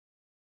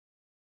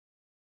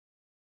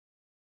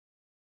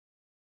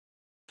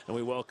And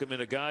we welcome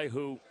in a guy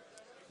who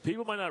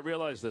people might not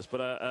realize this,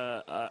 but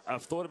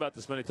I've thought about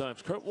this many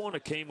times. Kurt Warner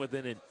came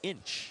within an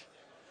inch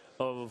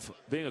of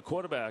being a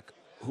quarterback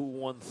who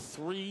won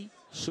 3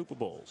 Super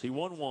Bowls. He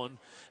won 1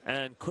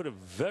 and could have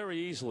very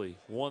easily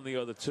won the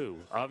other 2.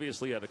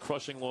 Obviously, he had a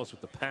crushing loss with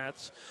the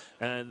Pats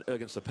and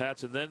against the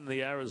Pats, and then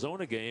the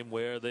Arizona game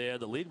where they had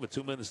the lead with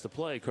 2 minutes to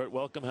play. Kurt,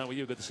 welcome. How are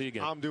you? Good to see you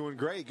again. I'm doing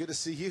great. Good to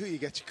see you. You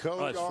got your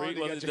coat on.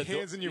 You got your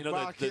hands in your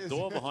pockets. The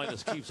door behind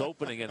us keeps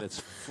opening, and it's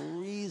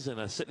freezing.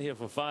 I'm sitting here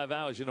for 5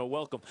 hours.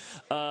 Welcome.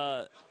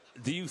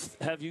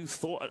 Have you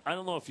thought? I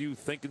don't know if you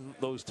think in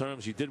those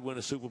terms. You did win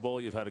a Super Bowl.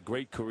 You've had a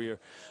great career.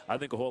 I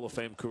think a Hall of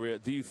Fame career.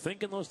 Do you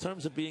think in those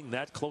terms of being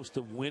that close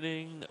to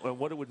winning, and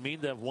what it would mean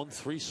to have won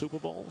 3 Super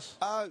Bowls?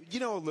 A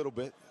little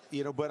bit.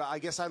 But I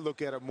guess I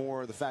look at it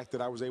more the fact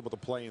that I was able to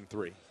play in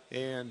 3,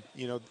 and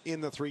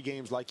in the 3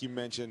 games, like you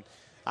mentioned,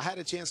 I had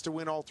a chance to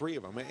win all 3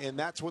 of them, and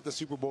that's what the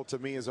Super Bowl to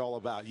me is all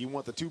about. You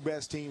want the 2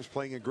 best teams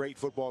playing a great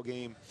football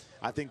game.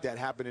 I think that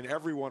happened in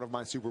every one of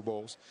my Super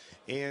Bowls,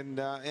 and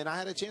I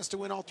had a chance to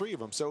win all 3 of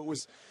them. So it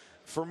was,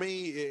 for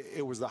me,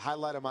 it was the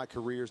highlight of my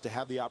career is to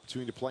have the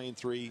opportunity to play in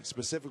 3,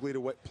 specifically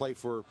to play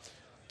for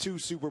 2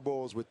 Super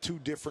Bowls with 2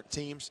 different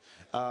teams.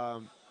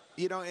 And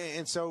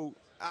so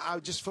I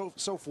just felt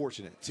so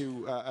fortunate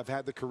to have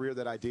had the career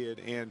that I did,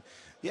 and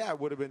yeah, it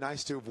would have been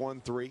nice to have won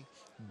 3.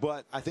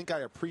 But I think I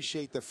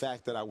appreciate the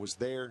fact that I was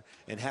there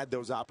and had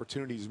those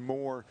opportunities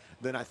more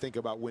than I think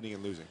about winning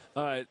and losing.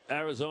 All right,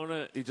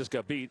 Arizona, he just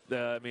got beat.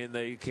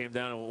 They came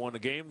down and won the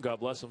game.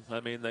 God bless them.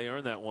 They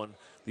earned that one.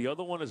 The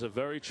other one is a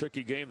very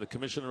tricky game. The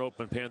commissioner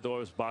opened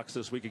Pandora's box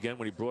this week again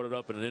when he brought it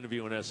up in an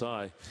interview in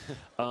SI.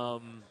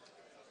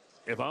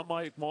 If I'm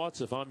Mike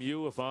Martz, if I'm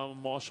you, if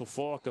I'm Marshall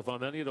Faulk, if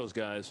I'm any of those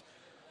guys,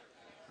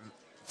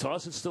 to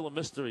us, it's still a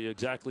mystery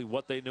exactly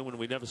what they knew when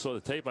we never saw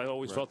the tape. I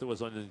always felt there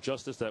was an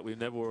injustice that we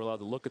never were allowed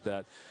to look at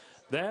that.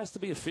 There has to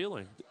be a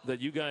feeling that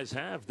you guys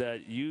have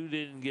that you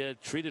didn't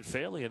get treated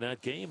fairly in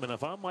that game. And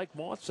if I'm Mike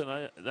Martz,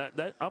 and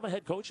I'm a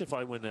head coach if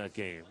I win that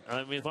game.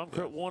 If I'm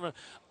Kurt Warner,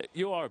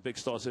 you are a big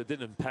star, so it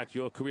didn't impact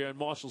your career. And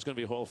Marshall's going to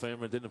be a Hall of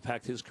Famer. It didn't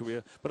impact his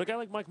career. But a guy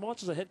like Mike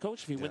Martz is a head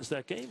coach if he wins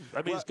that game.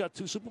 He's got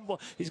 2 Super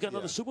Bowls. He's got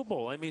another Super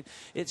Bowl.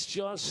 It's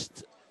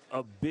just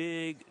a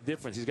big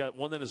difference. He's got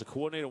one that is a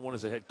coordinator, one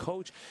as a head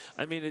coach.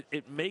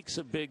 It makes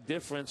a big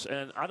difference,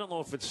 and I don't know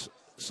if it's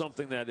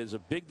something that is a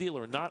big deal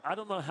or not. I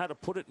don't know how to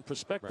put it in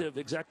perspective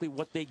exactly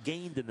what they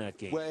gained in that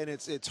game. Well, and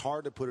it's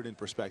hard to put it in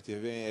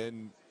perspective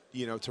and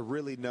to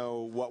really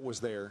know what was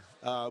there.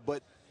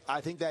 But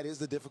I think that is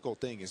the difficult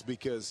thing, is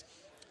because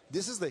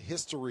this is the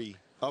history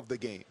of the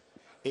game.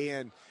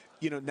 And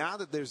now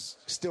that there's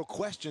still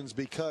questions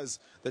because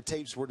the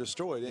tapes were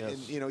destroyed, and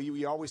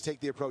you always take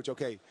the approach,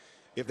 okay,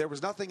 if there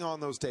was nothing on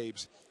those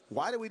tapes,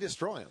 why do we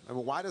destroy them?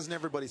 Why doesn't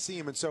everybody see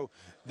them? And so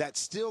that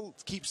still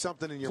keeps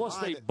something in your mind.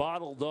 Plus, they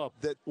bottled up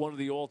one of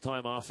the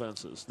all-time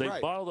offenses. They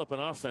bottled up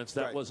an offense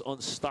that was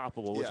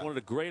unstoppable. It was one of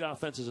the great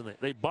offenses in it.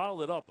 They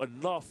bottled it up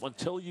enough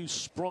until you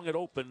sprung it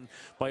open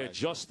by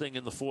adjusting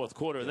in the 4th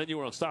quarter, and then you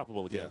were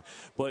unstoppable again.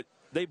 But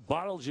they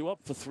bottled you up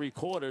for 3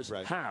 quarters.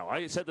 How?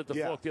 I said that to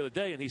Falk the other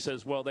day, and he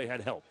says, well, they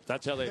had help.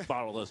 That's how they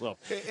bottled us up.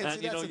 And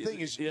see, that's the thing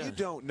is you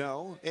don't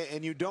know,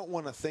 and you don't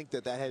want to think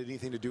that had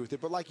anything to do with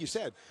it. But like you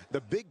said,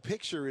 the big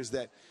picture is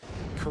that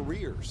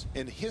careers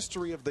and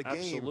history of the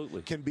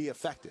game can be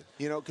affected.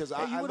 Because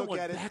I look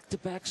at it.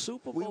 Back-to-back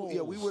Super Bowls.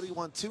 We would have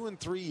won 2 in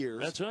 3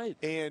 years. That's right.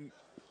 And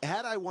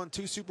had I won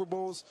 2 Super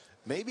Bowls,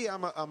 maybe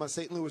I'm a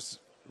St. Louis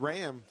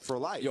Ram for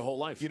life. Your whole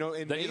life. And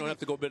then maybe, you don't have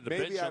to go to the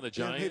bench on the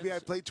Giants. Maybe I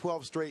played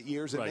 12 straight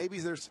years, and maybe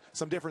there's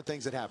some different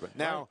things that happen.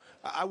 Now,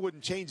 I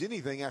wouldn't change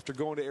anything after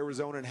going to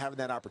Arizona and having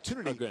that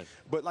opportunity.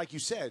 But like you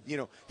said,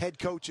 head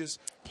coaches,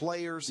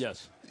 players,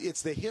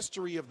 it's the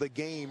history of the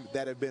game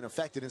that have been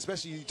affected,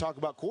 especially you talk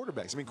about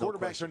quarterbacks.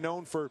 Quarterbacks are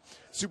known for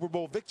Super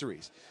Bowl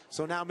victories.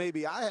 So now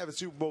maybe I have a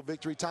Super Bowl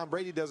victory. Tom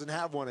Brady doesn't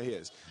have one of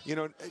his.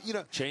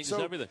 Changes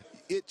everything.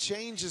 It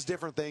changes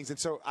different things, and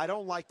so I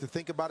don't like to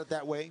think about it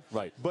that way.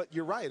 But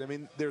you're right.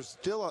 There's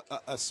still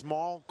a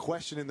small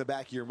question in the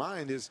back of your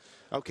mind is,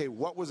 okay,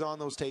 what was on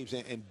those tapes,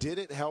 and did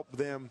it help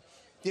them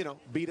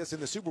beat us in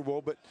the Super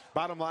Bowl? But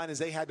bottom line is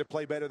they had to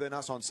play better than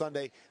us on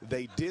Sunday.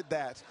 They did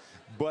that.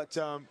 But,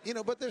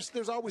 but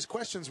there's always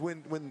questions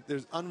when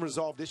there's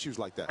unresolved issues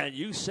like that. And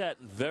you sat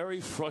in very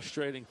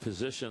frustrating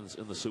positions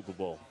in the Super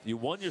Bowl. You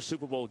won your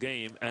Super Bowl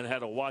game and had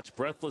to watch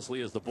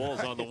breathlessly as the ball's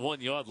on the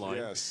 1-yard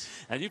line.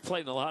 And you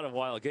played in a lot of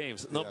wild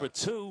games. Number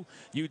 2,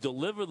 you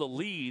deliver the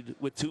lead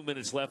with 2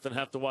 minutes left and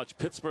have to watch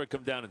Pittsburgh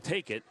come down and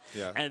take it.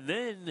 And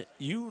then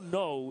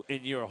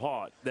in your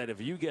heart that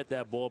if you get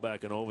that ball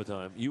back in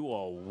overtime, you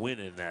are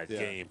winning that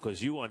game,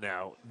 because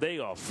they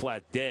are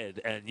flat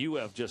dead, and you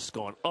have just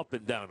gone up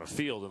and down the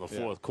field in the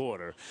 4th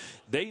quarter.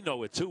 They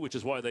know it too, which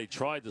is why they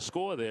tried to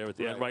score there at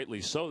the end, rightly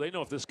so. They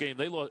know if this game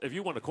they lost, if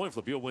you won a coin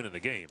flip, you're winning the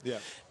game.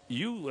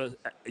 You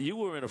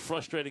were in a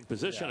frustrating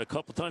position a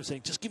couple times,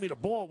 saying, "Just give me the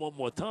ball one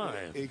more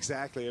time."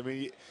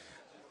 Exactly.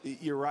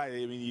 you're right.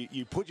 I mean,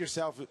 you put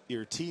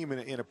your team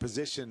in a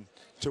position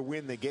to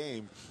win the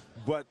game.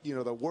 But, you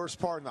know, the worst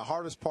part and the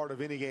hardest part of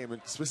any game,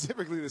 and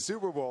specifically the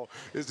Super Bowl,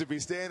 is to be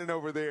standing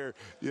over there,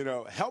 you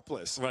know,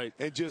 helpless. Right.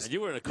 And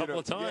you were in a couple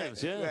of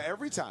times, yeah.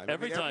 Every time.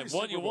 Every time.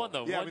 One you won,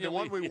 though. Yeah, the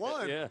one we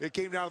won, it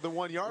came down to the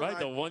 1 yard line. Right,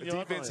 the 1 yard line.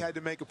 The defense had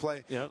to make a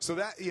play. Yep. So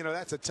that, you know,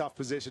 that's a tough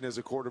position as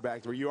a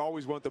quarterback where you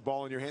always want the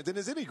ball in your hands. And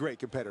as any great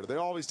competitor, they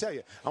always tell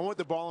you, I want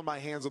the ball in my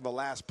hands on the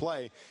last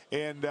play.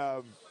 And,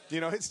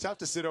 you know, it's tough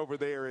to sit over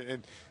there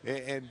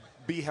and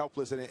be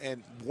helpless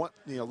and want,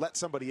 you know, let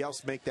somebody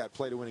else make that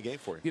play to win a game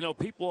for you. You know,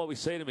 people always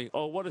say to me,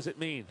 oh, what does it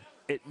mean?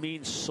 It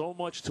means so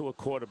much to a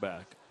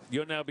quarterback.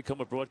 You're now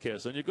become a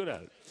broadcaster, and you're good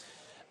at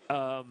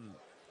it.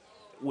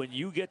 When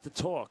you get to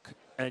talk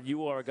and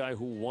you are a guy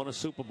who won a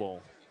Super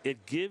Bowl,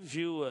 it gives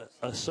you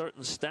a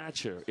certain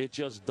stature. It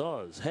just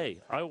does. Hey,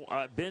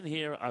 I've been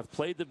here. I've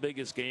played the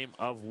biggest game.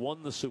 I've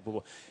won the Super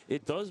Bowl.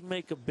 It does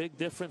make a big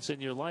difference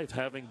in your life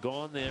having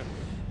gone there.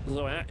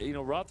 So, you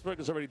know,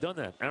 Roethlisberger's already done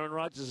that. Aaron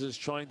Rodgers is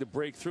trying to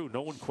break through.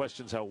 No one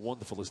questions how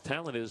wonderful his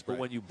talent is, but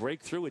when you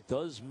break through, it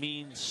does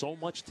mean so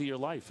much to your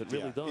life. It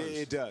really does.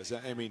 It does.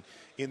 I mean,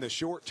 in the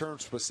short term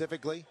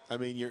specifically, I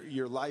mean,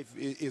 your life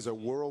is a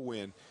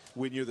whirlwind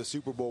when you're the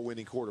Super Bowl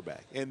winning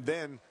quarterback. And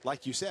then,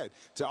 like you said,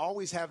 to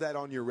always have that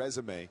on your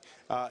resume,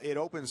 it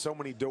opens so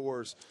many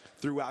doors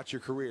throughout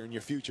your career and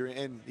your future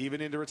and even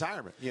into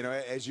retirement. You know,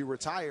 as you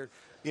retire,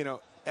 you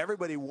know,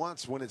 everybody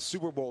wants, when it's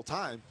Super Bowl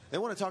time, they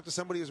want to talk to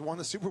somebody who's won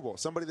the Super Bowl,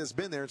 somebody that's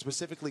been there, and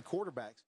specifically quarterbacks.